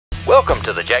Welcome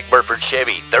to the Jack Burford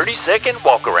Chevy 30-second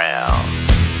walk around.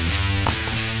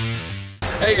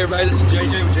 Hey everybody, this is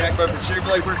JJ with Jack Burford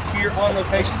Chevrolet. We're here on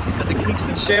location at the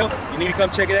Kingston Shell. You need to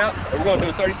come check it out. We're going to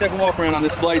do a 30-second walk around on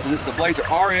this Blazer. This is a Blazer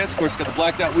RS. Of course, it's got the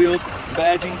blacked out wheels,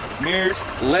 badging, mirrors,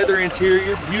 leather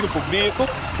interior, beautiful vehicle.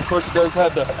 Of course, it does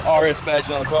have the RS badge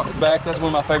on the back. That's one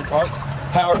of my favorite parts.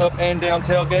 Power up and down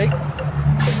tailgate.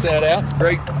 Check that out.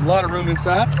 Great, a lot of room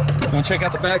inside. Want to check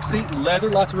out the back seat? Leather,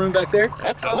 lots of room back there.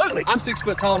 Absolutely. I'm 6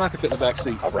 foot tall and I can fit in the back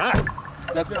seat. All right.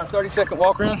 That's been our 30-second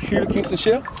walk around here at Kingston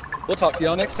Shell. We'll talk to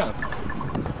y'all next time.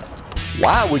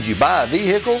 Why would you buy a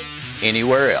vehicle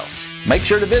anywhere else? Make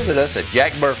sure to visit us at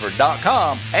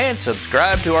jackburford.com and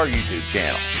subscribe to our YouTube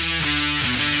channel.